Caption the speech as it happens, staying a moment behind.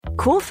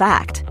Cool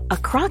fact, a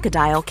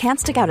crocodile can't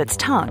stick out its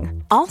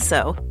tongue.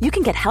 Also, you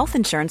can get health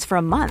insurance for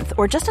a month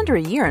or just under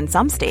a year in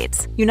some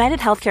states. United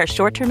Healthcare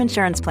short-term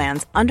insurance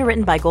plans,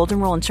 underwritten by Golden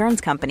Rule Insurance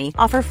Company,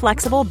 offer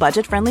flexible,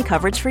 budget-friendly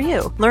coverage for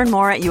you. Learn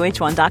more at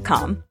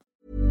uh1.com.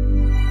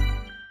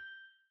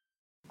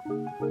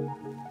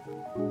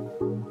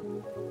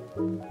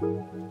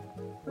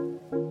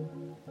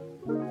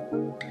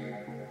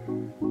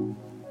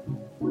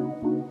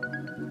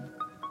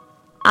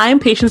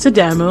 I'm Patience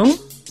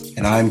Adamu.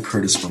 And I'm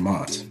Curtis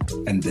Vermont.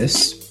 And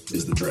this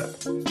is The Drip,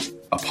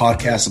 a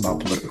podcast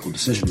about political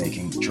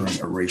decision-making during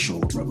a racial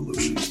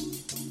revolution.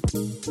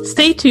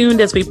 Stay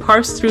tuned as we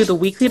parse through the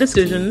weekly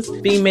decisions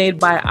being made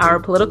by our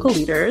political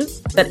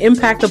leaders that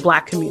impact the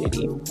Black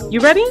community.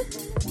 You ready?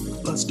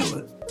 Let's do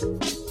it.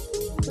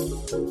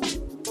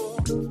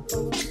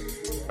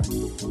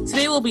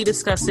 Today we'll be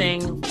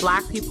discussing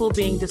Black people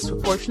being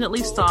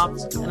disproportionately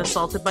stopped and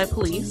assaulted by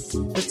police,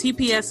 the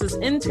TPS's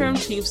interim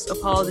chief's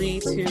apology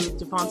to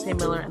Dafonte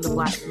Miller and the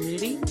Black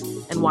community,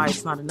 and why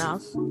it's not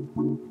enough,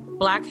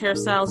 Black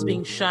hairstyles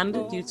being shunned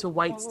due to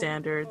white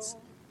standards,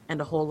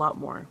 and a whole lot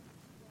more.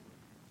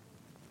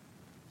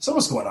 So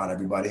what's going on,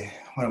 everybody?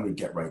 Why don't we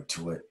get right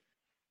to it?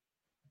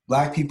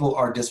 Black people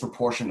are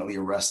disproportionately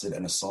arrested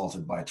and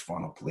assaulted by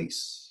Toronto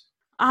police.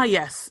 Ah,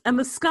 yes, and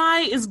the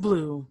sky is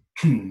blue.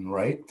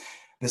 Right?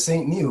 This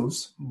ain't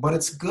news, but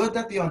it's good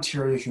that the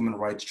Ontario Human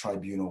Rights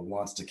Tribunal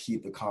wants to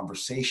keep the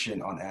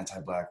conversation on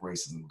anti-Black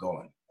racism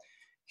going.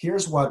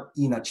 Here's what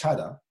Ina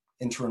Chada,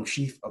 interim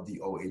chief of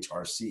the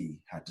OHRC,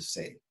 had to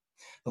say.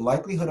 The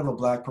likelihood of a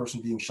Black person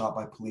being shot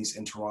by police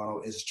in Toronto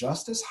is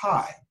just as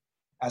high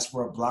as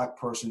for a Black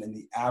person in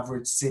the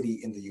average city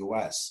in the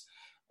US.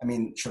 I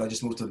mean, should I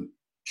just move to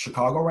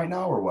Chicago right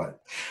now or what?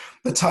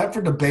 The time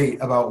for debate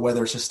about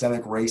whether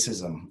systemic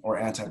racism or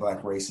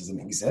anti-Black racism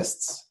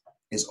exists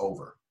is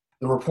over.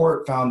 The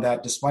report found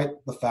that despite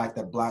the fact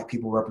that Black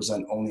people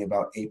represent only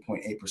about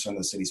 8.8% of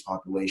the city's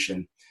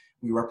population,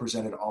 we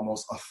represented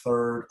almost a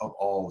third of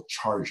all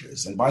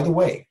charges. And by the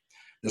way,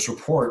 this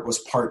report was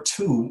part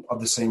 2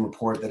 of the same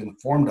report that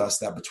informed us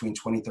that between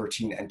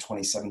 2013 and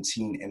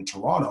 2017 in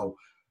Toronto,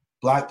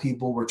 Black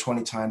people were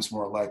 20 times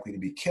more likely to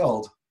be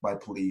killed by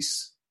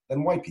police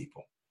than white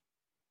people.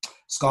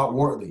 Scott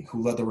Wortley,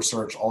 who led the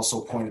research, also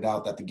pointed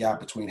out that the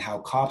gap between how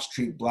cops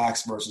treat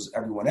Blacks versus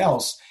everyone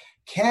else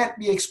can't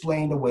be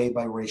explained away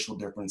by racial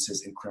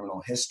differences in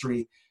criminal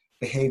history,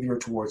 behavior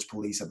towards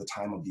police at the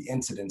time of the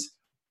incident,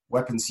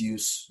 weapons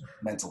use,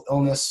 mental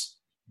illness,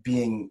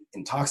 being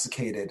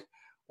intoxicated,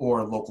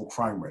 or local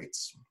crime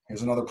rates.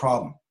 Here's another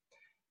problem.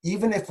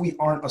 Even if we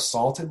aren't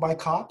assaulted by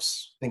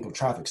cops, think of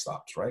traffic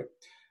stops, right?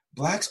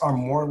 Blacks are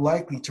more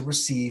likely to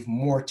receive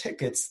more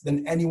tickets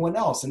than anyone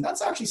else. And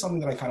that's actually something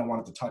that I kind of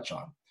wanted to touch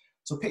on.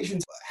 So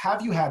Patience,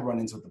 have you had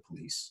run-ins with the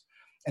police?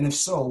 And if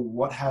so,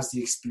 what has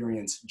the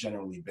experience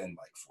generally been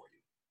like for you?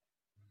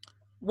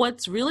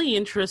 What's really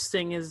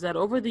interesting is that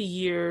over the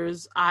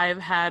years, I've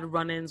had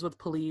run-ins with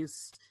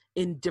police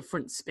in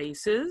different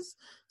spaces.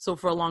 So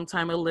for a long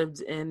time, I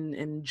lived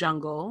in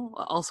Jungle,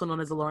 also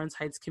known as the Lawrence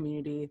Heights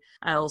community.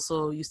 I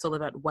also used to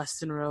live at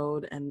Weston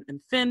Road and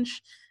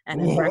Finch.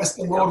 And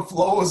Weston Road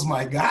flows,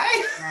 my guy.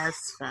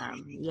 Yes,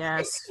 fam.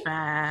 Yes,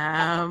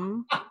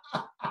 fam.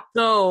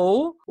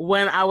 So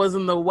when I was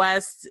in the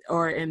West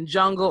or in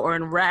Jungle or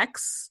in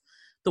Rex,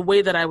 the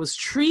way that I was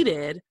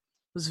treated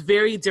was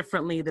very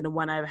differently than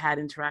when I've had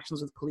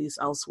interactions with police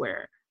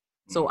elsewhere.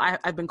 So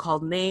I've been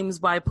called names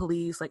by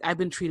police. Like, I've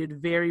been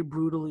treated very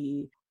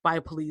brutally by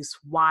police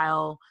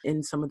while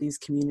in some of these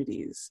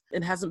communities.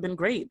 It hasn't been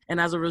great.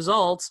 And as a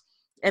result,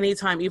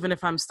 anytime, even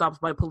if I'm stopped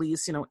by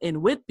police,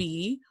 in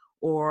Whitby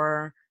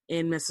or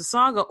in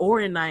Mississauga or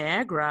in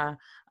Niagara,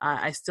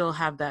 I still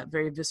have that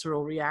very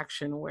visceral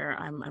reaction where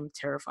I'm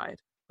terrified.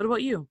 What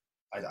about you?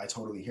 I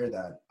totally hear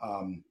that.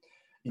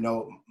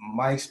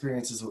 My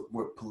experiences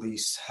with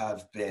police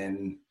have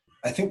been,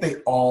 I think they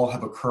all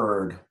have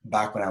occurred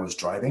back when I was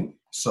driving.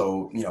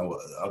 So,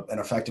 an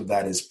effect of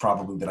that is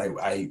probably that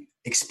I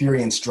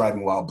experienced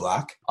driving while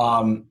Black.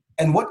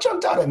 And what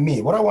jumped out at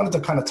me, what I wanted to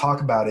kind of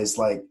talk about is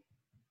like,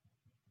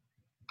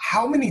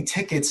 how many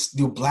tickets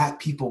do Black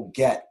people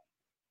get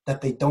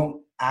that they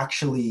don't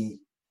actually,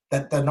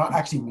 that they're not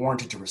actually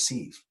warranted to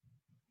receive?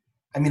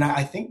 I mean,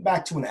 I think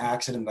back to an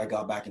accident that I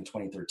got back in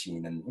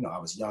 2013 and, I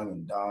was young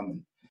and dumb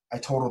and I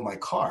totaled my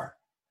car,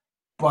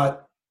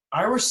 but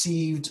I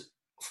received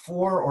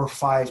 4 or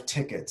 5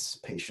 tickets,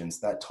 Patience,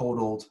 that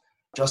totaled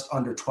just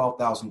under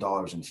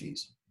 $12,000 in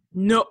fees.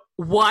 No,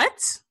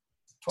 what?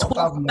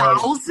 $12,000?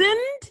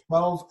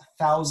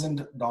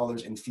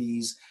 $12,000 in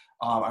fees.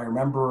 I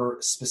remember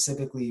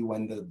specifically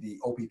when the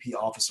OPP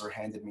officer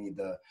handed me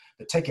the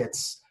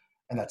tickets,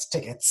 and that's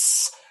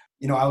tickets.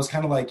 I was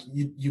kind of like,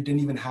 you didn't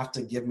even have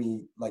to give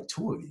me like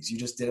 2 of these. You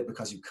just did it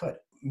because you could.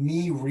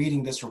 Me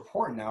reading this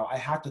report now, I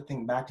have to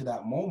think back to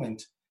that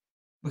moment,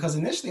 because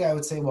initially I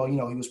would say, well, he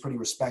was pretty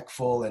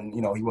respectful and,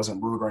 he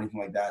wasn't rude or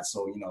anything like that.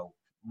 So,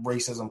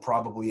 racism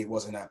probably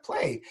wasn't at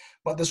play.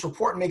 But this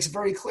report makes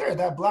very clear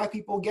that Black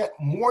people get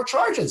more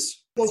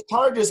charges. Those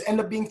charges end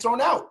up being thrown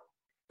out.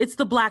 it's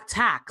the black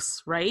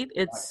tax, right?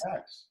 It's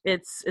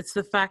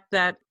the fact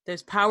that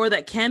there's power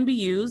that can be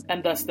used,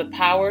 and thus the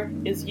power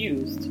is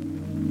used.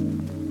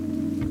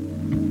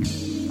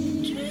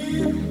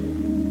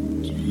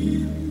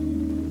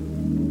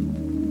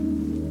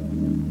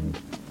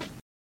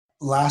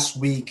 Last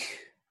week,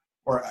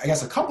 or I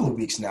guess a couple of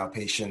weeks now,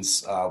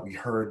 Patience, we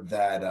heard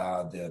that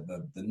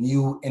the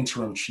new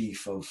interim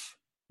chief of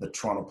the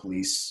Toronto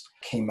Police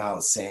came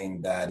out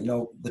saying that,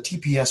 the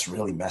TPS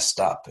really messed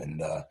up,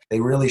 and they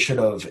really should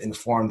have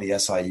informed the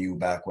SIU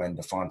back when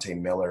Dafonte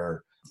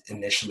Miller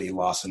initially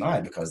lost an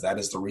eye, because that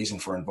is the reason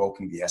for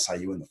invoking the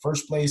SIU in the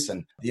first place.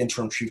 And the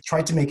interim chief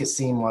tried to make it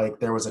seem like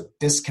there was a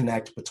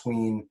disconnect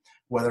between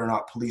whether or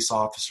not police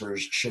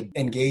officers should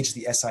engage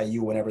the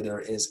SIU whenever there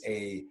is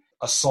a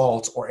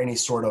assault or any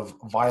sort of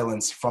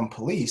violence from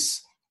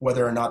police,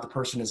 whether or not the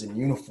person is in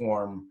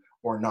uniform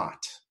or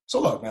not. So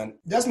look, man,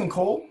 Desmond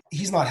Cole,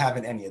 he's not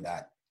having any of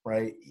that,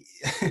 right?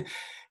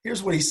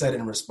 Here's what he said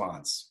in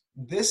response.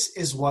 This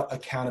is what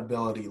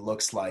accountability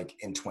looks like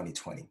in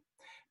 2020.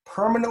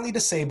 Permanently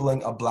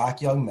disabling a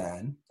black young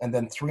man, and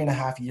then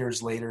 3.5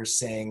 years later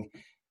saying,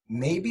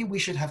 maybe we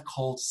should have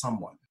called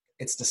someone.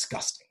 It's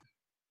disgusting.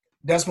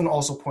 Desmond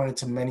also pointed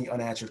to many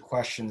unanswered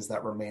questions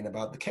that remain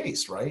about the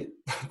case, right?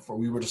 For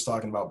we were just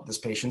talking about this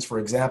Patience. For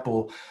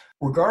example,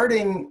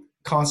 regarding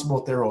Constable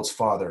Therold's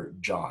father,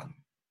 John,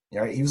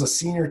 right? He was a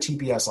senior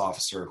TPS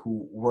officer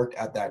who worked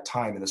at that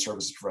time in the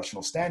Service of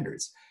Professional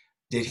Standards.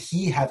 Did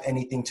he have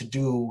anything to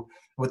do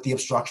with the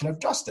obstruction of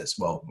justice?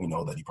 Well, we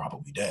know that he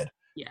probably did.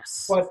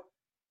 Yes. But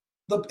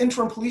the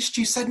interim police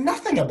chief said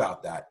nothing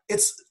about that.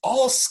 It's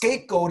all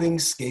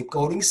scapegoating.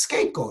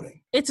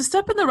 It's a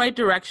step in the right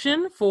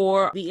direction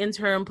for the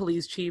interim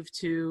police chief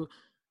to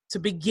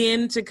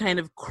begin to kind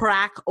of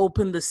crack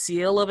open the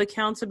seal of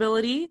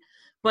accountability.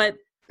 But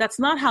that's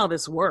not how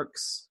this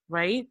works,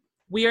 right?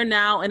 We are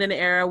now in an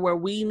era where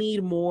we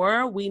need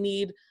more. We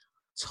need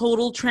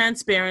total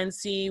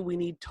transparency. We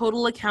need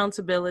total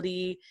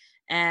accountability.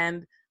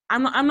 And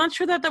I'm not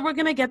sure that we're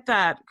going to get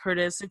that,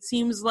 Curtis. It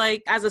seems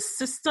like as a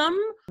system,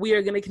 we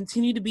are going to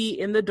continue to be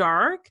in the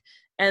dark,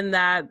 and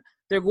that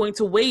they're going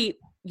to wait,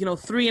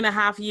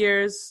 3.5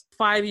 years,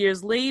 5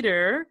 years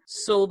later,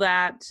 so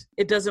that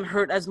it doesn't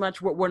hurt as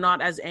much. We're not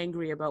as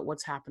angry about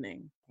what's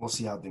happening. We'll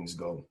see how things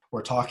go.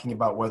 We're talking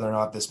about whether or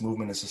not this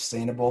movement is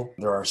sustainable.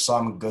 There are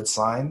some good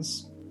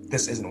signs.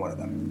 This isn't one of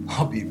them.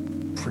 I'll be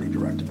pretty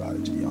direct about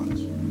it, to be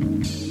honest.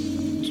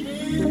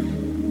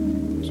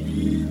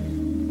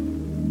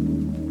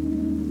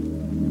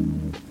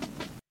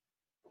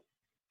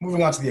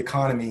 Moving on to the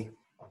economy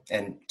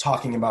and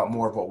talking about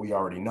more of what we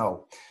already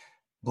know.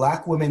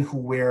 Black women who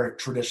wear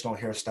traditional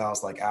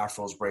hairstyles like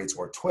afros, braids,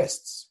 or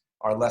twists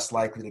are less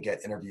likely to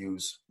get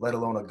interviews, let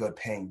alone a good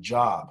paying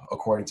job,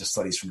 according to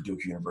studies from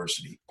Duke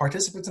University.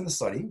 Participants in the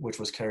study, which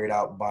was carried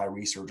out by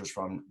researchers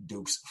from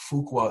Duke's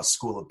Fuqua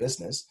School of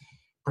Business,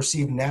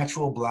 perceived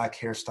natural Black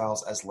hairstyles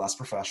as less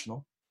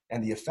professional,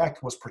 and the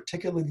effect was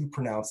particularly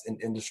pronounced in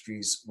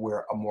industries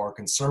where a more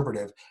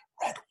conservative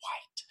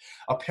red-white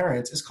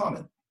appearance is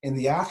common. In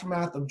the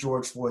aftermath of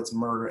George Floyd's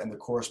murder and the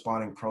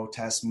corresponding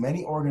protests,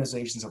 many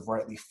organizations have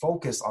rightly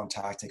focused on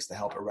tactics to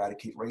help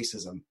eradicate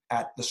racism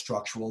at the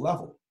structural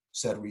level,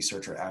 said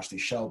researcher Ashley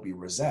Shelby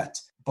Rosette.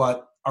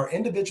 But our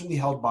individually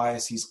held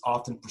biases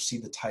often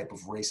precede the type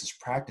of racist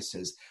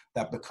practices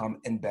that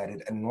become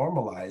embedded and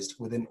normalized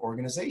within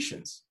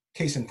organizations.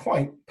 Case in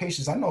point,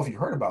 Patience, I don't know if you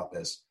heard about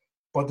this,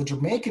 but the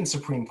Jamaican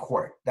Supreme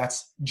Court,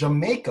 that's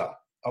Jamaica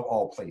of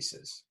all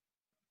places,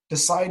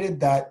 decided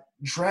that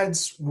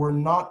dreads were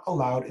not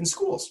allowed in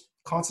schools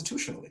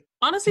constitutionally.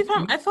 Honestly,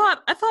 I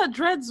thought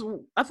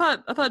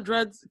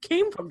dreads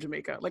came from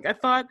Jamaica. Like, I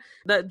thought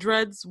that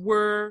dreads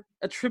were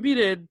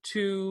attributed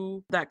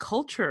to that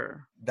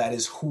culture. That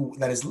is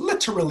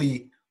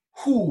literally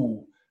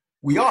who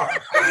we are.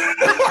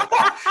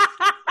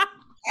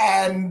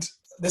 And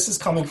this is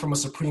coming from a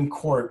Supreme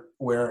Court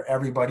where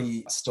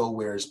everybody still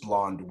wears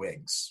blonde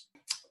wigs.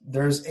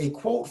 There's a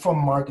quote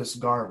from Marcus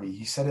Garvey.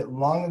 He said it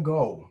long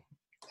ago,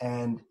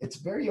 and it's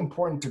very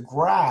important to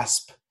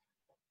grasp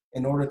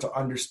in order to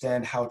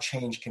understand how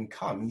change can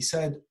come. He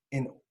said,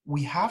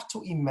 we have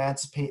to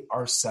emancipate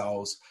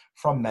ourselves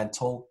from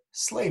mental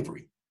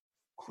slavery.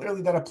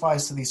 Clearly that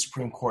applies to these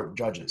Supreme Court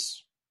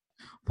judges.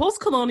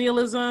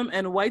 Post-colonialism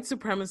and white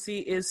supremacy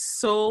is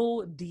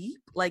so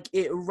deep, like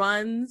it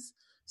runs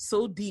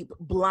so deep,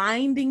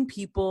 blinding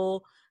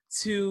people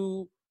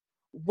to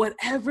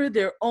whatever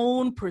their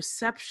own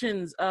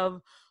perceptions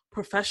of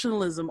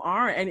professionalism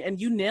are.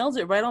 And you nailed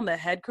it right on the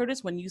head,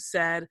 Curtis, when you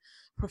said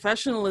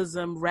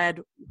professionalism read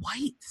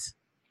white.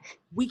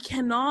 We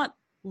cannot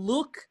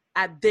look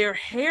at their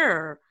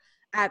hair,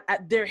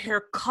 at their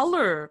hair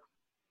color,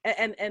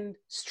 and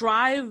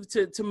strive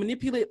to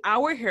manipulate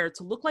our hair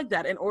to look like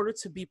that in order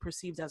to be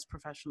perceived as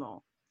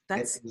professional.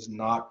 That is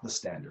not the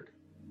standard.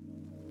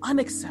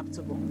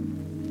 Unacceptable.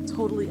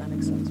 Totally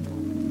unacceptable.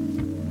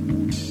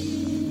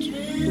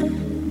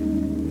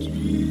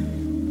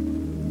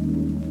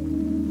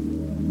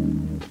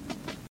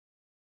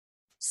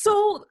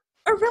 So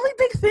a really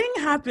big thing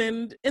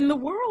happened in the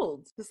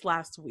world this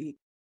last week.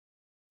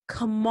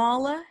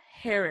 Kamala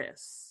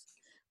Harris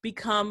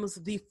becomes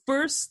the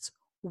first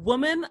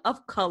woman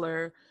of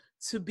color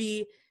to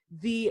be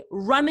the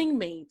running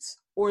mate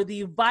or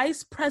the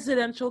vice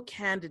presidential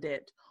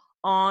candidate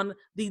on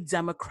the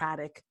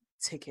Democratic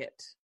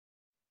ticket.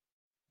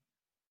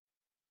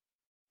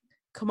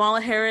 Kamala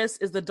Harris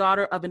is the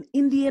daughter of an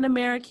Indian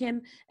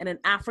American and an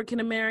African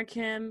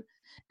American.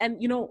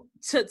 And, you know,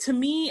 to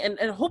me and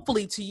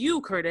hopefully to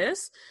you,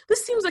 Curtis,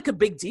 this seems like a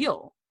big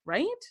deal,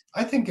 right?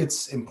 I think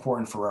it's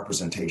important for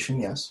representation,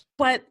 yes.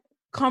 But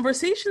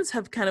conversations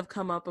have kind of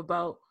come up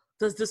about,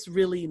 does this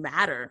really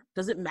matter?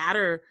 Does it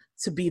matter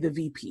to be the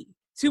VP?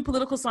 Two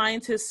political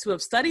scientists who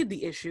have studied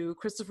the issue,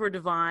 Christopher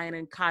Devine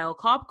and Kyle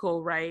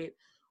Kopko, write,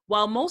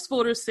 while most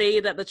voters say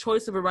that the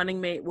choice of a running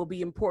mate will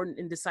be important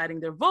in deciding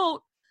their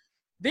vote,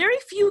 very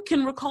few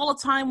can recall a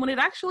time when it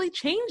actually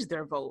changed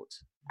their vote.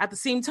 At the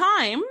same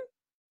time,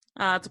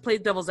 to play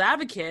devil's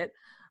advocate,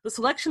 the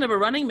selection of a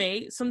running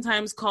mate,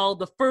 sometimes called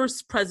the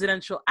first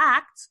presidential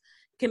act,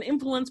 can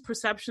influence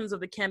perceptions of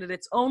the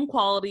candidate's own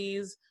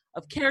qualities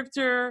of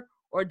character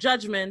or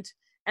judgment,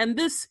 and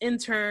this, in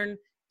turn,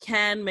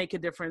 can make a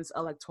difference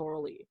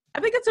electorally. I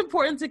think it's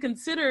important to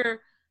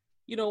consider,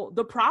 you know,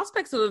 the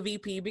prospects of a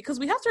VP, because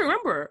we have to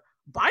remember,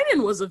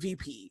 Biden was a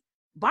VP.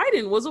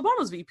 Biden was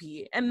Obama's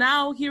VP, and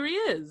now here he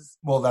is.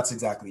 Well, that's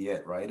exactly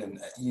it, right?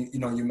 And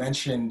you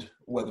mentioned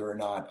whether or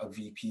not a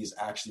VP is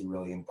actually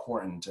really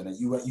important, and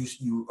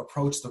you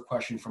approach the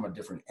question from a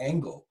different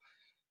angle.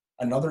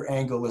 Another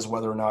angle is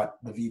whether or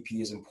not the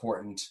VP is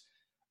important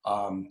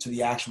to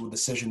the actual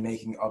decision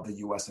making of the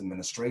U.S.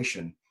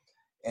 administration.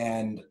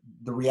 And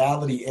the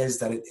reality is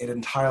that it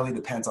entirely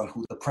depends on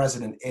who the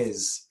president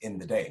is in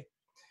the day.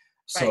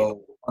 So right.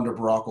 Under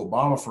Barack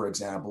Obama, for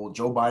example,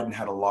 Joe Biden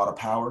had a lot of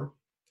power.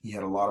 He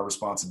had a lot of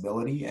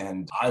responsibility,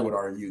 and I would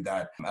argue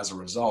that as a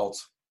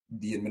result,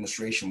 the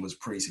administration was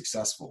pretty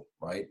successful,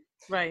 right?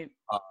 Right.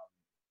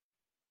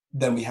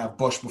 Then we have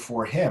Bush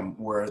before him,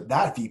 where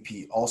that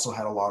VP also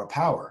had a lot of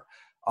power.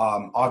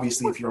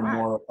 Obviously, if you're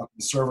more a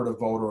conservative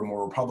voter or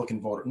more Republican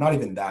voter, not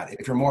even that,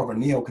 if you're more of a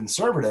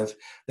neoconservative,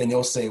 then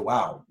you'll say,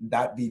 wow,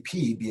 that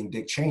VP, being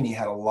Dick Cheney,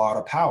 had a lot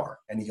of power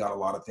and he got a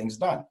lot of things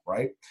done,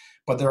 right?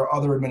 But there are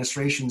other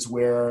administrations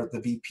where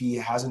the VP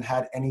hasn't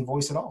had any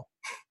voice at all.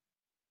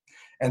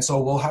 And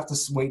so we'll have to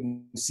wait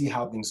and see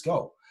how things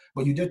go.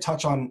 But you did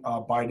touch on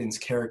Biden's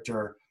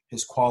character,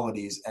 his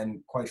qualities,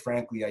 and quite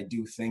frankly, I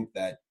do think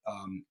that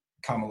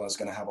Kamala is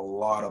going to have a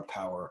lot of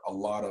power, a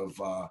lot of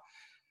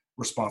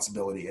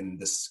responsibility in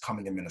this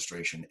coming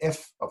administration,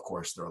 if, of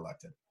course, they're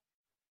elected.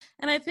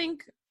 And I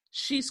think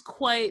she's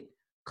quite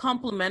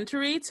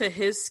complementary to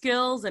his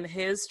skills and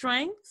his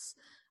strengths.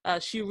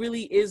 She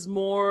really is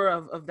more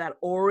of that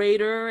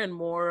orator and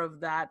more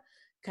of that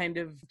kind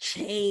of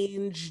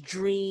change,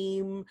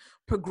 dream,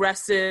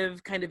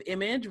 progressive kind of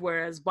image,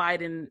 whereas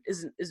Biden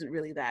isn't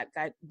really that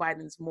guy.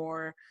 Biden's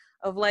more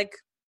of like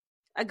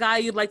a guy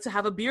you'd like to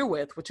have a beer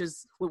with, which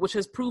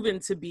has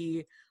proven to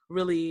be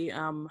really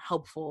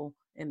helpful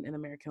in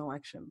American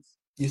elections.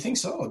 You think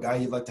so? A guy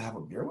you'd like to have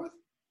a beer with?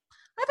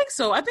 I think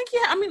so. I think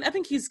I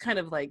think he's kind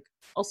of like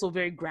also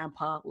very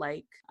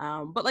grandpa-like,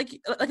 but like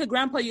a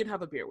grandpa you'd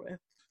have a beer with.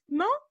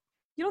 No,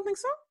 you don't think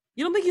so?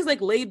 You don't think he's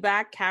like laid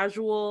back,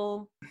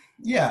 casual?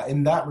 Yeah,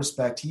 in that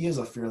respect, he is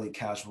a fairly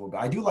casual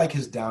guy. I do like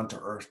his down to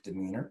earth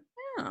demeanor.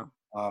 Yeah.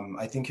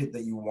 I think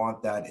that you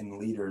want that in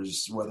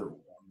leaders,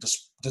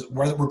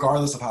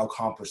 regardless of how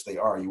accomplished they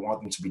are, you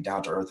want them to be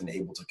down to earth and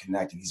able to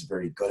connect, and he's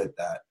very good at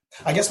that.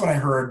 I guess when I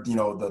heard,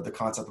 the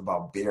concept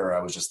about beer,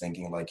 I was just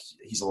thinking like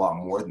he's a lot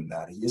more than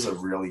that. He is a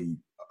really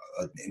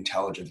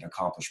intelligent and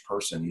accomplished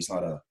person. He's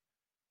not a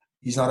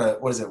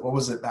what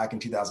was it back in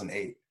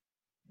 2008?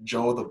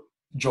 Joe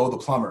the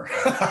plumber.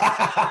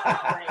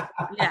 Right.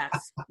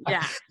 Yes.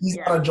 Yeah. He's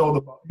not a Joe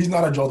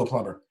the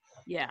plumber.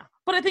 Yeah.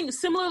 But I think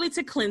similarly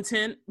to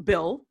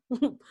Bill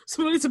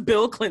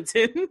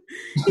Clinton,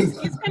 he's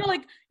kind of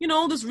like,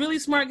 this really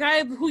smart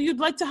guy who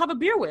you'd like to have a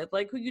beer with,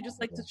 like who you just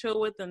like to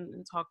chill with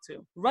and talk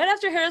to. Right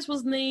after Harris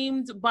was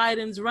named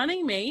Biden's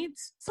running mate,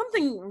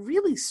 something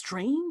really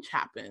strange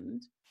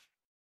happened.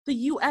 The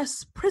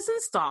U.S. prison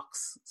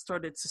stocks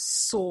started to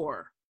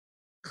soar,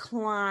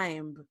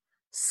 climb,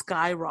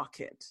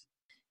 skyrocket.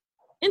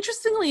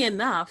 Interestingly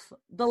enough,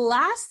 the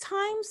last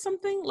time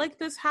something like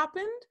this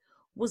happened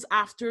was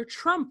after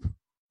Trump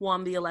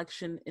won the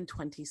election in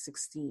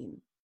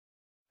 2016.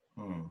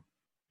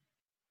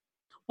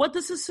 What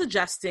this is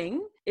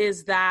suggesting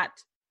is that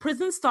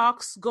prison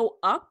stocks go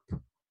up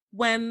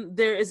when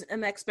there is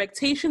an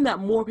expectation that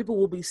more people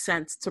will be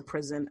sent to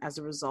prison as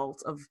a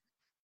result of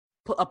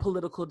a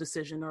political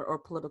decision or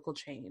political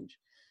change.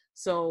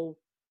 So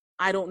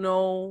I don't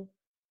know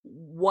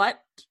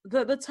what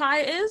the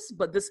tie is,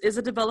 but this is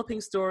a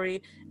developing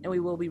story, and we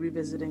will be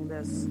revisiting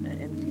this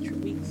in future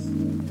weeks.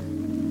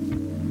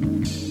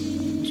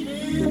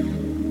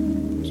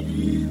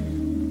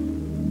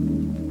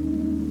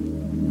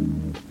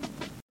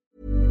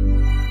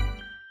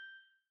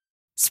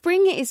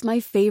 Spring is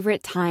my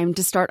favorite time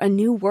to start a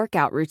new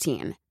workout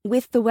routine.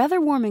 With the weather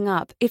warming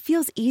up, it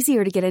feels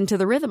easier to get into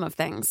the rhythm of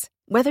things.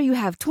 Whether you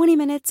have 20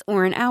 minutes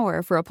or an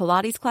hour for a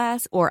Pilates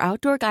class or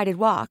outdoor guided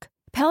walk,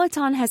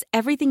 Peloton has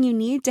everything you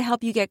need to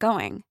help you get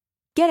going.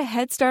 Get a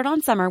head start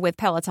on summer with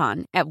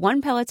Peloton at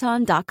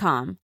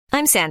onepeloton.com.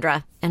 I'm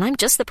Sandra, and I'm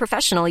just the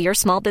professional your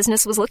small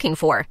business was looking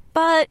for.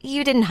 But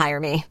you didn't hire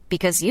me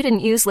because you didn't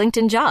use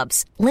LinkedIn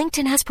Jobs.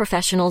 LinkedIn has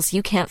professionals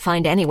you can't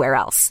find anywhere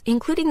else,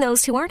 including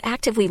those who aren't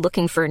actively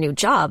looking for a new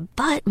job,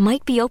 but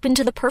might be open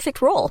to the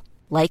perfect role,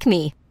 like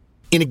me.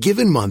 In a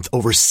given month,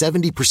 over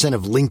 70%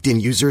 of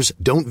LinkedIn users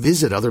don't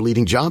visit other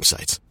leading job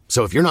sites.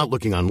 So if you're not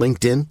looking on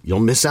LinkedIn, you'll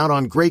miss out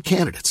on great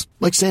candidates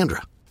like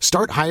Sandra.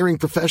 Start hiring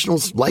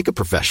professionals like a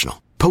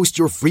professional. Post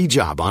your free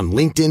job on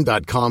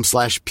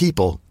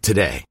linkedin.com/people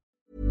today.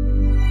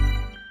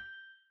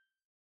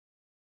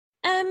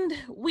 And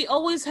we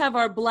always have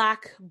our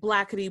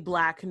blackety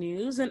black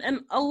news,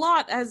 and a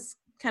lot has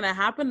kind of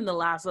happened in the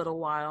last little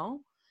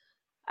while.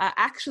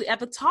 Actually, at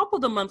the top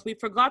of the month, we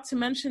forgot to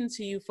mention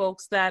to you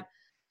folks that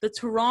the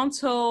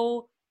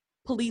Toronto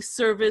Police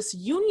Service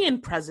Union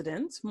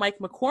president, Mike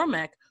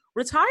McCormick,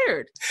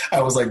 retired.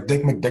 I was like,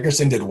 Dick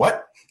McDickerson did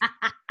what?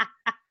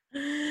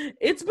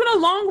 It's been a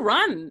long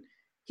run.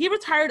 He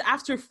retired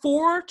after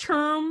 4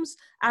 terms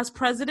as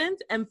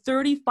president and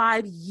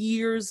 35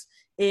 years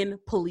in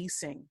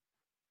policing.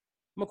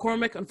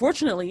 McCormick,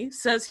 unfortunately,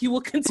 says he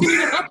will continue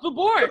to help the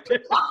board.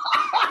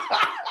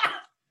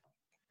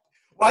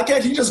 Why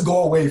can't he just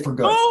go away for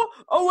good? Go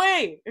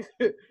away.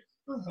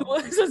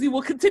 He says he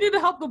will continue to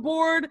help the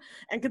board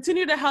and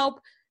continue to help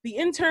the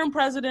interim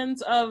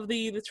president of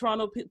the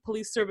Toronto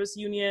Police Service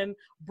Union,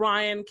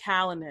 Brian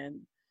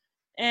Callanan.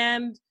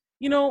 And,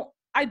 you know,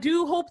 I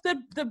do hope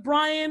that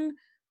Brian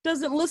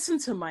doesn't listen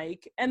to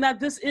Mike and that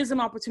this is an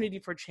opportunity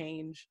for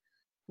change.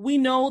 We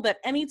know that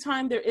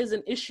anytime there is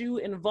an issue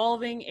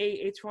involving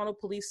a Toronto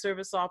Police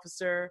Service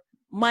officer,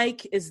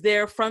 Mike is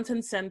there front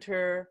and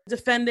center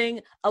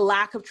defending a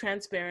lack of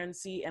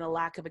transparency and a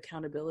lack of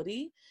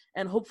accountability.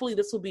 And hopefully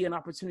this will be an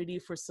opportunity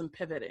for some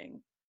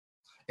pivoting.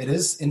 It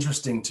is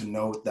interesting to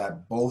note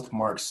that both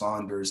Mark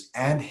Saunders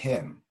and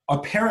him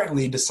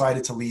apparently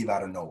decided to leave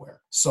out of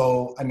nowhere.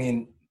 So, I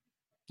mean,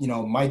 you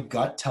know, my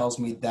gut tells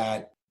me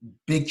that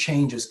big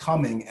change is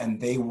coming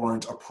and they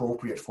weren't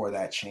appropriate for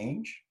that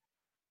change.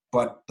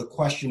 But the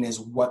question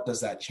is, what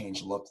does that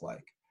change look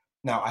like?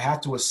 Now, I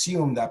have to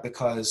assume that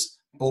because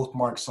both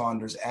Mark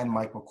Saunders and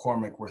Mike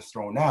McCormick were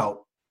thrown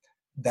out,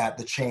 that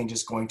the change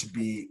is going to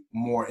be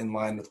more in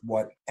line with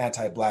what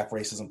anti-Black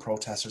racism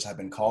protesters have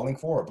been calling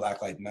for, or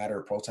Black Lives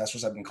Matter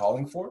protesters have been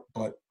calling for.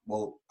 But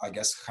we'll, I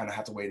guess, kind of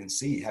have to wait and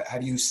see.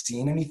 Have you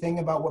seen anything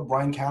about what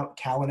Brian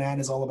Callanan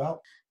is all about?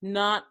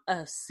 Not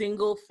a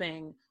single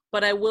thing.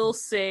 But I will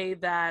say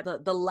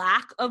that the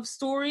lack of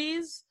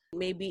stories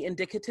may be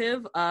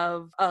indicative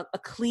of a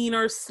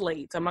cleaner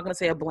slate. I'm not going to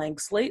say a blank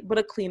slate, but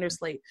a cleaner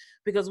slate,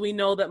 because we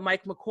know that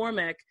Mike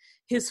McCormick,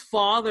 his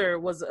father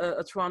was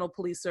a Toronto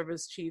Police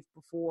Service chief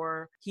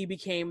before he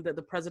became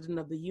the president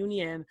of the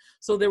union.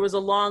 So there was a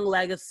long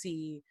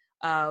legacy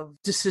of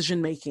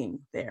decision-making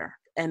there.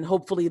 And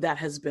hopefully that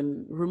has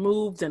been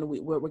removed and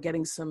we're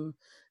getting some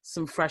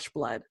fresh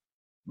blood.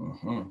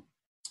 Mm-hmm.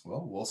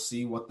 Well, we'll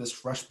see what this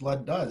fresh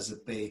blood does,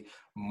 if they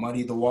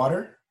muddy the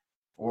water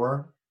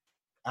or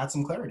add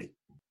some clarity.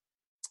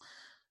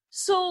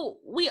 So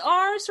we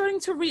are starting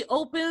to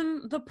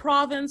reopen the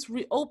province,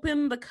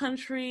 reopen the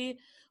country,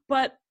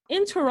 but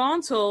in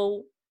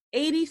Toronto,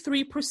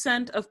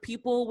 83% of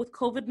people with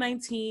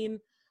COVID-19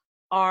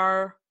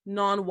 are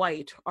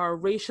non-white, are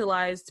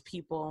racialized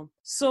people.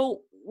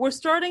 So we're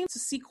starting to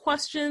see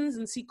questions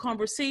and see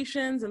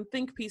conversations and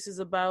think pieces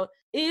about,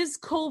 is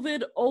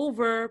COVID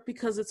over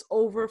because it's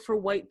over for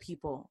white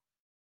people?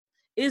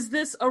 Is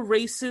this a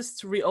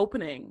racist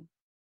reopening?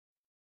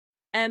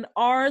 And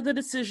are the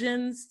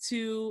decisions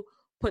to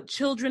put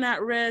children at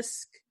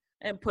risk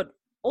and put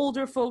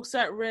older folks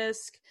at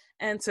risk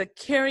and to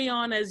carry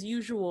on as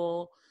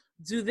usual,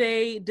 do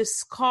they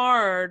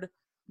discard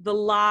the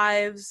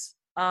lives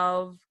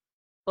of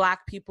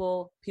Black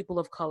people, people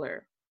of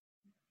color?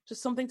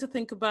 Just something to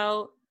think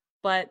about,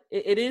 but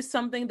it is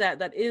something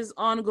that is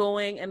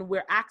ongoing, and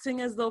we're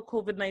acting as though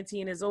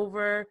COVID-19 is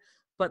over,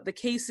 but the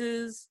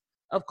cases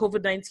of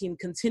COVID-19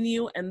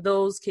 continue, and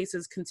those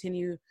cases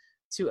continue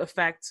to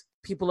affect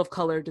people of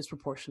color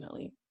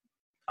disproportionately.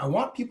 I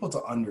want people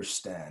to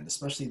understand,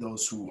 especially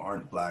those who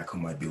aren't Black who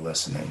might be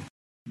listening,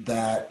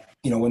 that,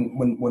 you know,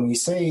 when we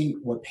say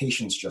what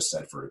Patience just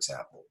said, for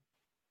example,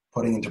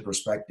 putting into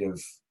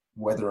perspective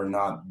whether or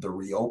not the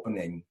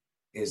reopening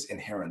is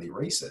inherently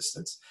racist,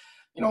 it's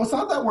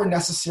not that we're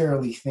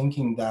necessarily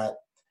thinking that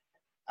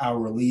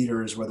our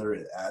leaders, whether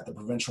at the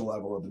provincial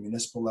level or the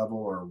municipal level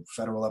or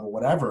federal level,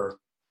 whatever,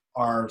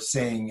 are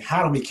saying,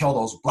 how do we kill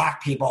those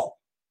Black people?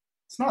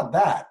 It's not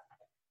that.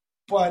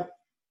 But,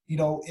 you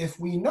know, if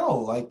we know,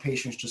 like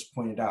Patience just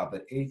pointed out,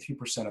 that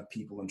 83% of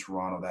people in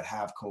Toronto that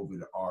have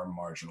COVID are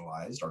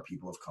marginalized, are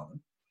people of color.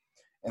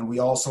 And we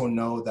also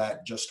know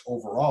that just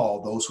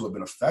overall, those who have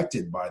been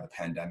affected by the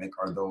pandemic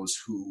are those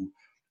who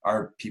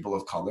are people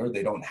of color.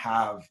 They don't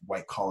have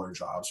white collar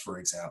jobs, for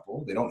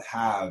example. They don't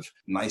have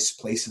nice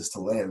places to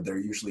live. They're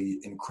usually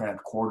in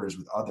cramped quarters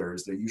with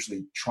others. They're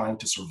usually trying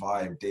to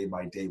survive day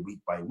by day, week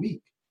by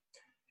week.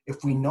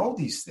 If we know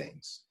these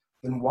things,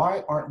 then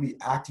why aren't we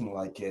acting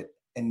like it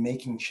and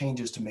making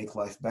changes to make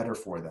life better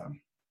for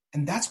them?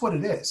 And that's what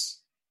it is.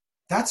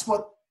 That's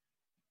where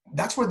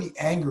the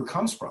anger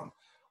comes from.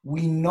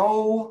 We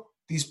know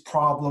these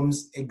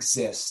problems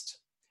exist,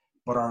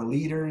 but our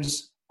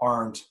leaders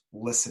aren't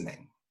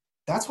listening.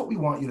 That's what we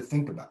want you to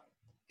think about.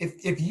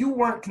 If you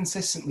weren't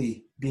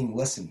consistently being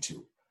listened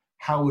to,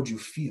 how would you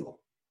feel?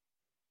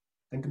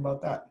 Think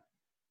about that.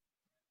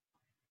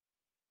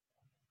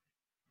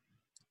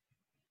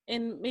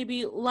 In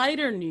maybe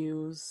lighter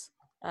news,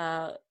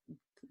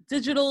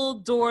 Digital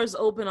Doors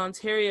Open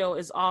Ontario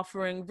is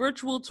offering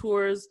virtual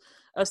tours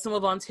of some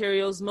of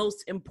Ontario's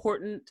most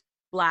important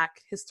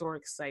Black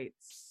historic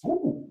sites.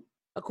 Ooh.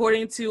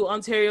 According to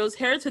Ontario's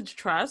Heritage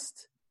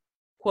Trust,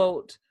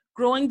 quote,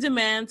 growing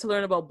demand to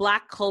learn about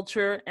Black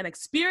culture and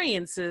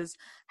experiences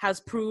has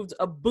proved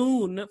a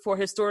boon for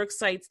historic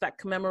sites that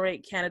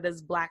commemorate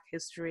Canada's Black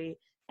history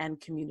and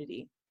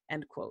community,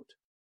 end quote.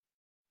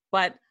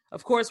 But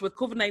of course, with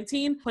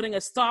COVID-19 putting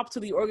a stop to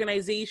the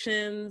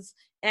organization's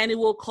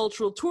annual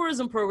cultural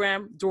tourism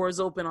program, Doors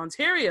Open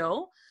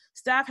Ontario,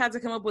 staff had to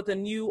come up with a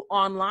new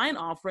online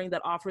offering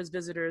that offers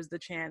visitors the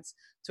chance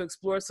to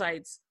explore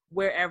sites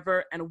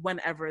wherever and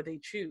whenever they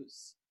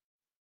choose.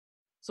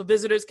 So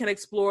visitors can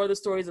explore the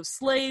stories of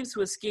slaves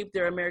who escaped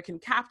their American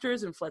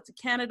captors and fled to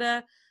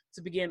Canada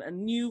to begin a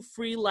new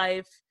free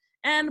life,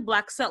 and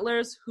Black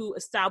settlers who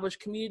established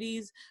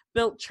communities,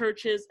 built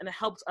churches, and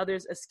helped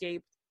others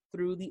escape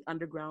through the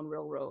Underground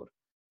Railroad.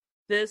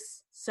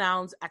 This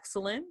sounds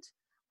excellent.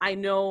 I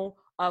know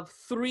of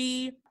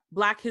 3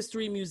 Black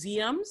history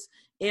museums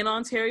in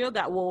Ontario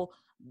that will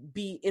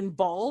be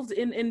involved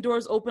in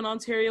Doors Open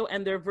Ontario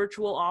and their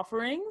virtual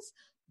offerings.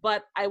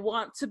 But I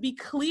want to be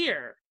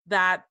clear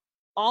that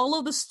all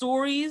of the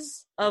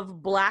stories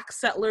of Black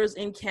settlers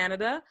in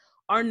Canada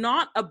are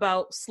not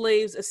about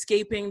slaves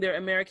escaping their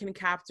American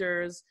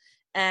captors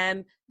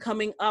and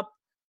coming up,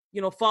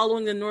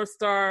 following the North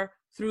Star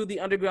through the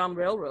Underground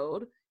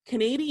Railroad.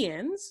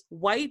 Canadians,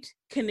 white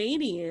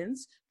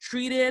Canadians,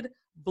 treated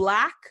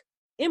Black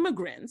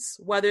immigrants,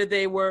 whether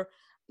they were,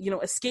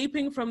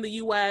 escaping from the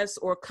US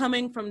or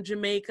coming from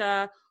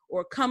Jamaica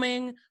or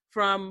coming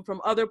from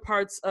other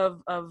parts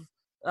of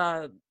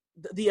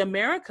the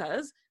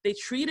Americas, they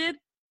treated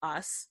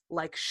us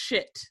like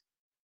shit.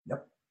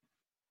 Yep.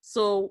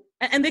 So,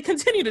 and they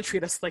continue to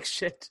treat us like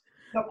shit.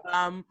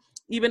 Yep.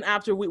 Even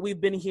after we've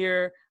been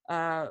here,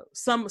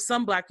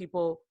 some Black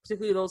people,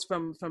 particularly those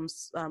from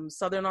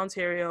Southern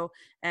Ontario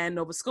and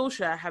Nova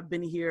Scotia, have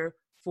been here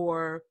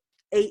for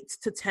 8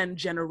 to 10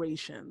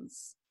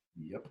 generations.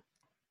 Yep.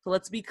 So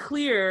let's be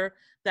clear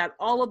that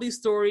all of these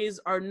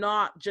stories are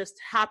not just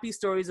happy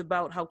stories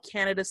about how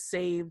Canada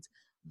saved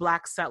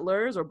Black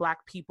settlers or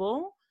Black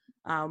people,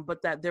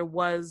 but that there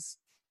was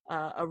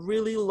a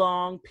really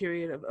long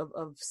period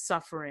of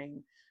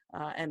suffering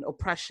and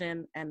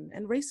oppression and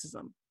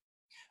racism.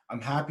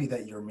 I'm happy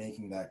that you're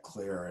making that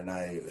clear. And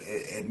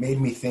it made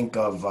me think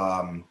of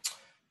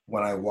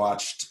when I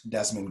watched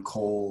Desmond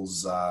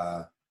Cole's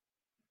The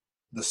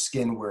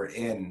Skin We're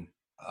In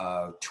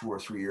 2 or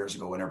 3 years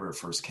ago, whenever it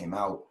first came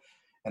out.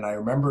 And I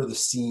remember the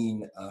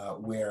scene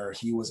where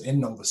he was in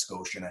Nova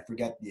Scotia, and I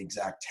forget the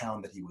exact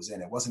town that he was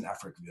in. It wasn't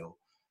Africville.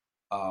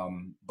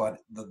 But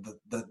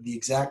the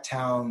exact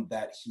town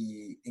that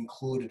he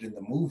included in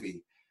the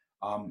movie,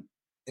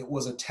 it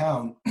was a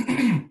town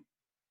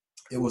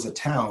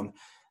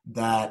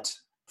that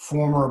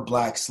former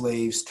Black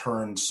slaves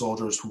turned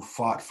soldiers who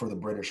fought for the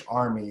British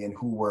Army and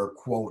who were,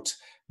 quote,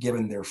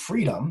 given their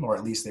freedom, or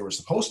at least they were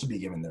supposed to be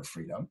given their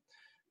freedom.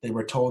 They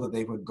were told that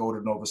they would go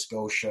to Nova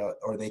Scotia,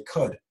 or they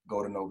could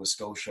go to Nova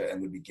Scotia and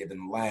would be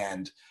given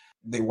land.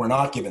 They were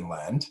not given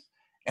land.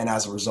 And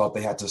as a result,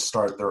 they had to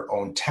start their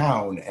own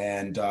town.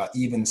 And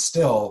even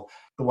still,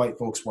 the white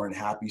folks weren't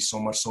happy, so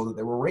much so that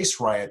there were race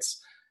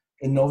riots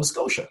in Nova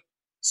Scotia.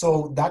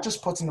 So that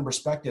just puts into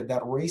perspective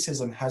that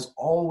racism has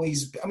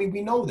always,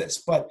 we know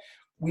this, but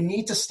we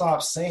need to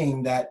stop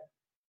saying that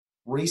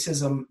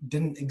racism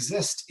didn't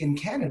exist in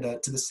Canada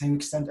to the same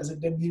extent as it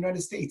did in the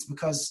United States,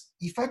 because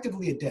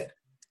effectively it did.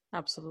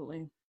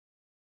 Absolutely.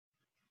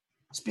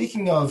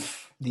 Speaking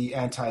of the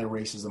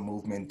anti-racism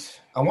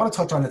movement, I want to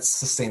touch on its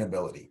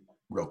sustainability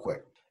real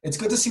quick. It's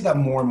good to see that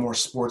more and more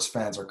sports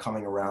fans are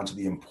coming around to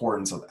the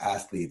importance of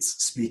athletes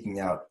speaking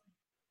out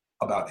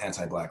about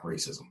anti-Black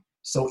racism.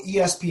 So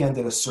ESPN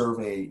did a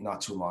survey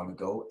not too long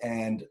ago,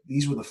 and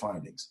these were the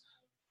findings.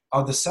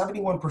 Of the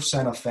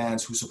 71% of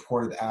fans who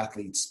supported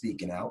athletes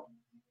speaking out,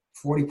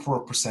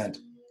 44%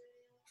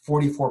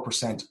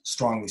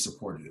 strongly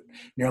supported it.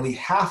 Nearly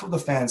half of the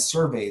fans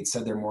surveyed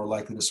said they're more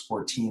likely to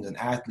support teams and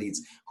athletes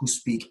who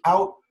speak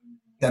out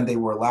than they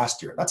were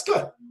last year. That's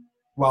good.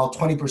 While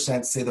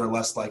 20% say they're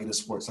less likely to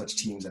support such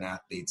teams and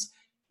athletes,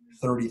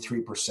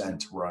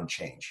 33% were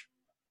unchanged.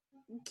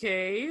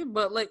 Okay,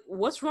 but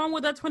what's wrong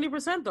with that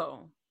 20%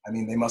 though? I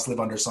mean, they must live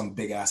under some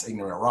big-ass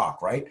ignorant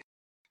rock, right?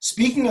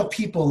 Speaking of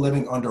people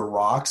living under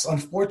rocks,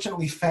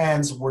 unfortunately,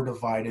 fans were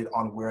divided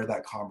on where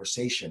the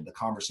conversation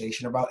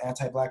about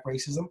anti-Black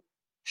racism,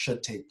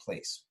 should take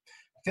place.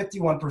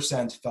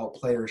 51% felt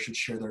players should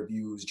share their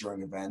views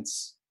during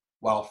events,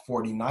 while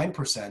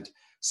 49%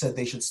 said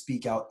they should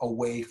speak out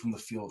away from the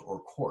field or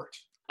court.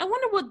 I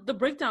wonder what the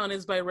breakdown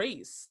is by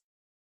race.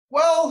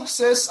 Well,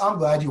 sis, I'm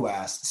glad you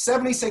asked.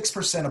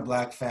 76% of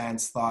Black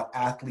fans thought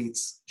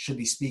athletes should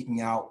be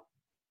speaking out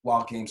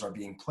while games are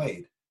being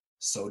played.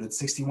 So did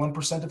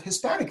 61% of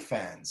Hispanic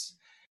fans.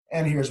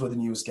 And here's where the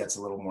news gets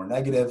a little more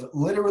negative.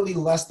 Literally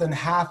less than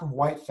half of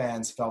white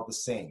fans felt the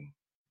same,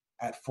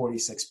 at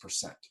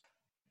 46%.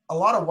 A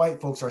lot of white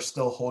folks are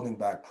still holding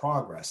back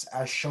progress,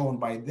 as shown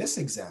by this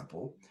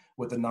example,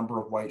 with the number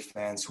of white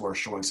fans who are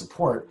showing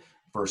support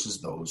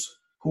versus those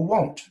who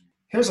won't.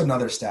 Here's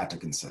another stat to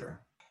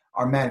consider.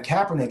 Our man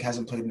Kaepernick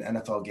hasn't played an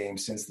NFL game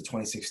since the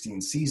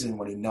 2016 season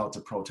when he knelt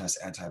to protest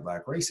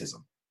anti-Black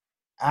racism.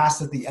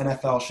 Asked that the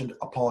NFL should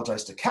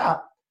apologize to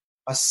Cap,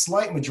 a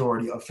slight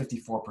majority of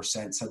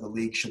 54% said the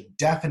league should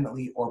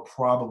definitely or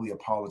probably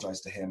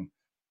apologize to him,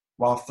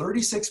 while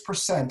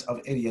 36%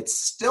 of idiots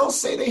still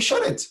say they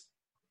shouldn't.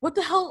 What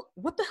the hell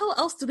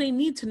else do they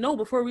need to know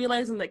before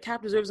realizing that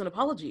Cap deserves an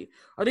apology?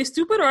 Are they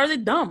stupid or are they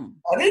dumb?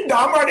 Are they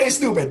dumb or are they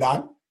stupid,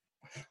 Don?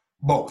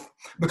 Both.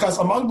 Because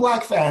among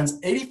Black fans,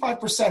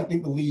 85%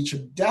 think the league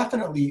should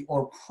definitely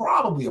or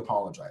probably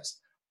apologize.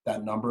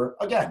 That number,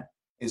 again,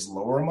 is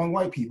lower among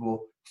white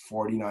people,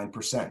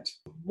 49%.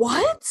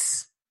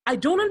 What? I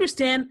don't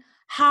understand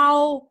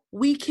how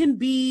we can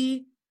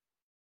be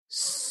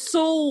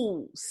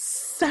so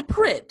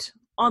separate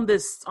on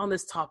this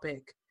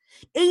topic.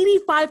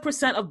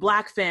 85% of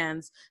Black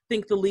fans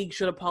think the league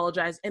should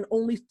apologize and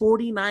only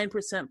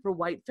 49% for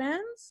white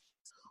fans?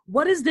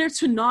 What is there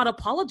to not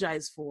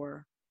apologize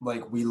for?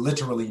 Like, we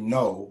literally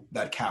know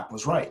that Cap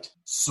was right.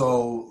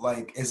 So,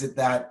 like, is it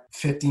that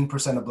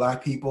 15% of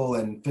Black people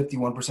and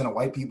 51% of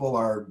white people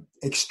are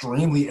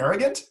extremely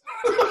arrogant?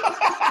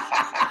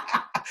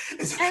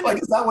 Is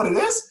that what it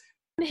is?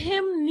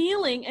 Him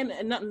kneeling,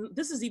 and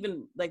this is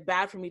even, like,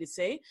 bad for me to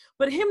say,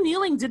 but him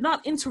kneeling did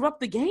not interrupt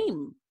the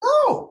game.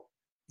 No.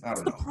 I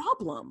don't know. What's the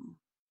problem?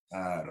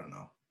 I don't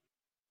know.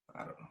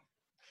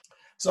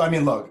 So, I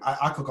mean, look,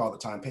 I cook all the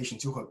time.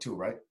 Patience, you cook too,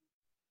 right?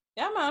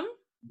 Yeah, man.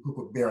 You cook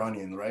with bare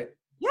onion, right?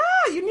 Yeah,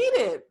 you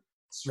need it.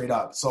 Straight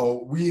up.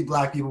 So we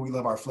Black people, we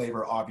love our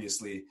flavor,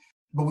 obviously,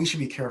 but we should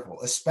be careful,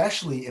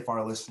 especially if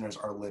our listeners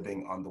are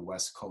living on the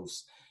West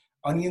Coast.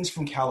 Onions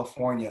from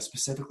California,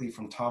 specifically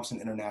from Thompson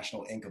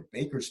International Inc. of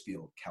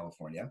Bakersfield,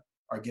 California,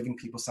 are giving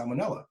people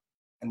salmonella,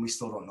 and we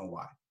still don't know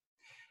why.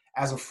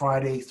 As of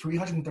Friday,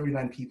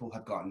 339 people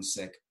have gotten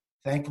sick.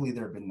 Thankfully,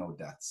 there have been no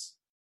deaths.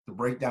 The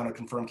breakdown of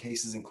confirmed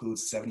cases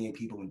includes 78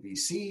 people in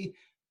BC,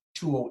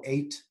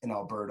 208 in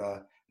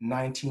Alberta,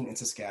 19 in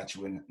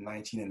Saskatchewan,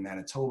 19 in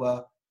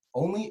Manitoba,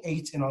 only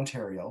 8 in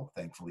Ontario,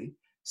 thankfully,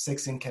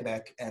 6 in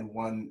Quebec, and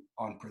 1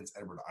 on Prince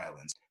Edward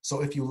Island.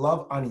 So if you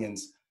love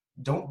onions,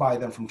 don't buy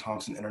them from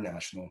Thompson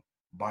International.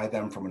 Buy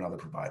them from another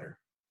provider.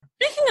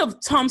 Speaking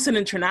of Thompson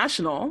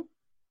International,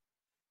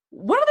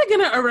 when are they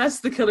going to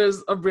arrest the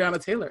killers of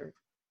Breonna Taylor?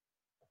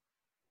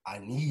 I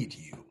need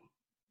you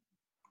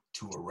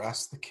to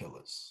arrest the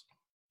killers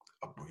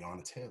of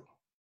Breonna Taylor.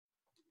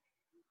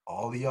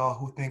 All of y'all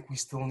who think we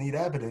still need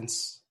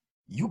evidence,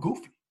 you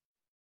goofy.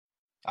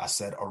 I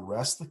said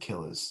arrest the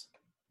killers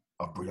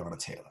of Breonna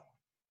Taylor.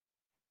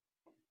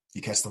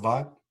 You catch the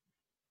vibe?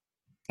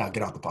 Now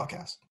get out the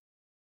podcast.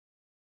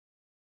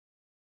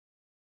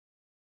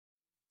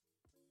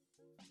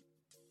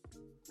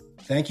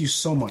 Thank you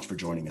so much for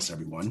joining us,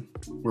 everyone.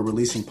 We're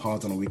releasing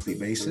pods on a weekly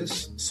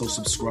basis, so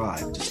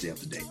subscribe to stay up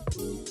to date.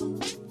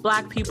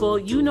 Black people,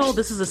 you know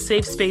this is a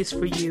safe space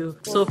for you.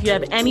 So if you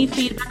have any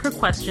feedback or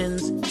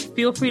questions,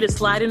 feel free to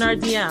slide in our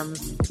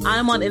DMs.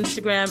 I'm on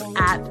Instagram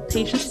at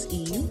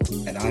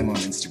PatienceE. And I'm on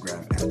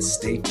Instagram at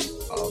State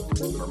of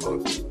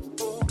Vermont.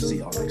 See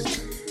y'all next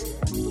time.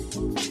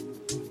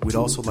 We'd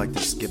also like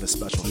to give a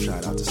special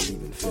shout out to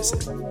Stephen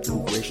Fissett,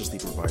 who graciously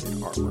provided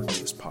artwork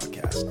for this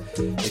podcast.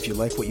 If you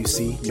like what you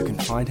see, you can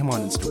find him on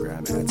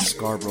Instagram at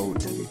Scarborough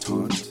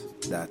Debutante.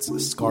 That's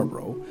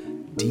Scarborough,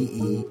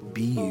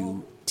 Debutante,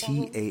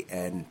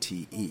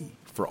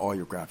 for all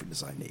your graphic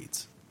design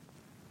needs.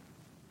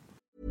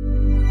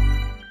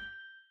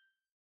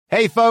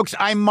 Hey, folks,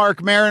 I'm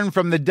Mark Maron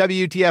from the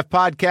WTF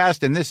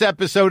Podcast, and this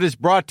episode is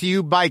brought to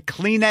you by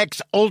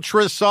Kleenex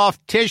Ultra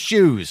Soft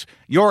Tissues,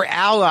 your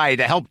ally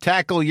to help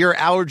tackle your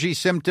allergy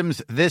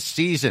symptoms this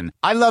season.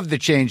 I love the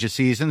change of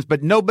seasons,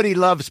 but nobody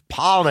loves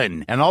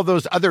pollen and all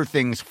those other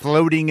things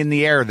floating in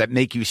the air that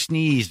make you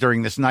sneeze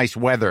during this nice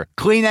weather.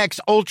 Kleenex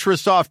Ultra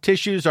Soft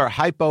Tissues are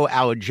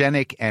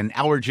hypoallergenic and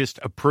allergist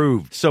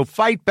approved, so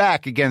fight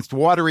back against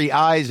watery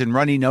eyes and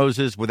runny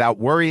noses without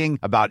worrying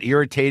about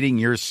irritating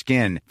your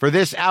skin. For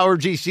this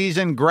allergy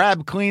season,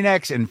 grab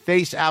Kleenex and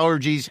face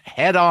allergies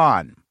head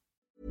on.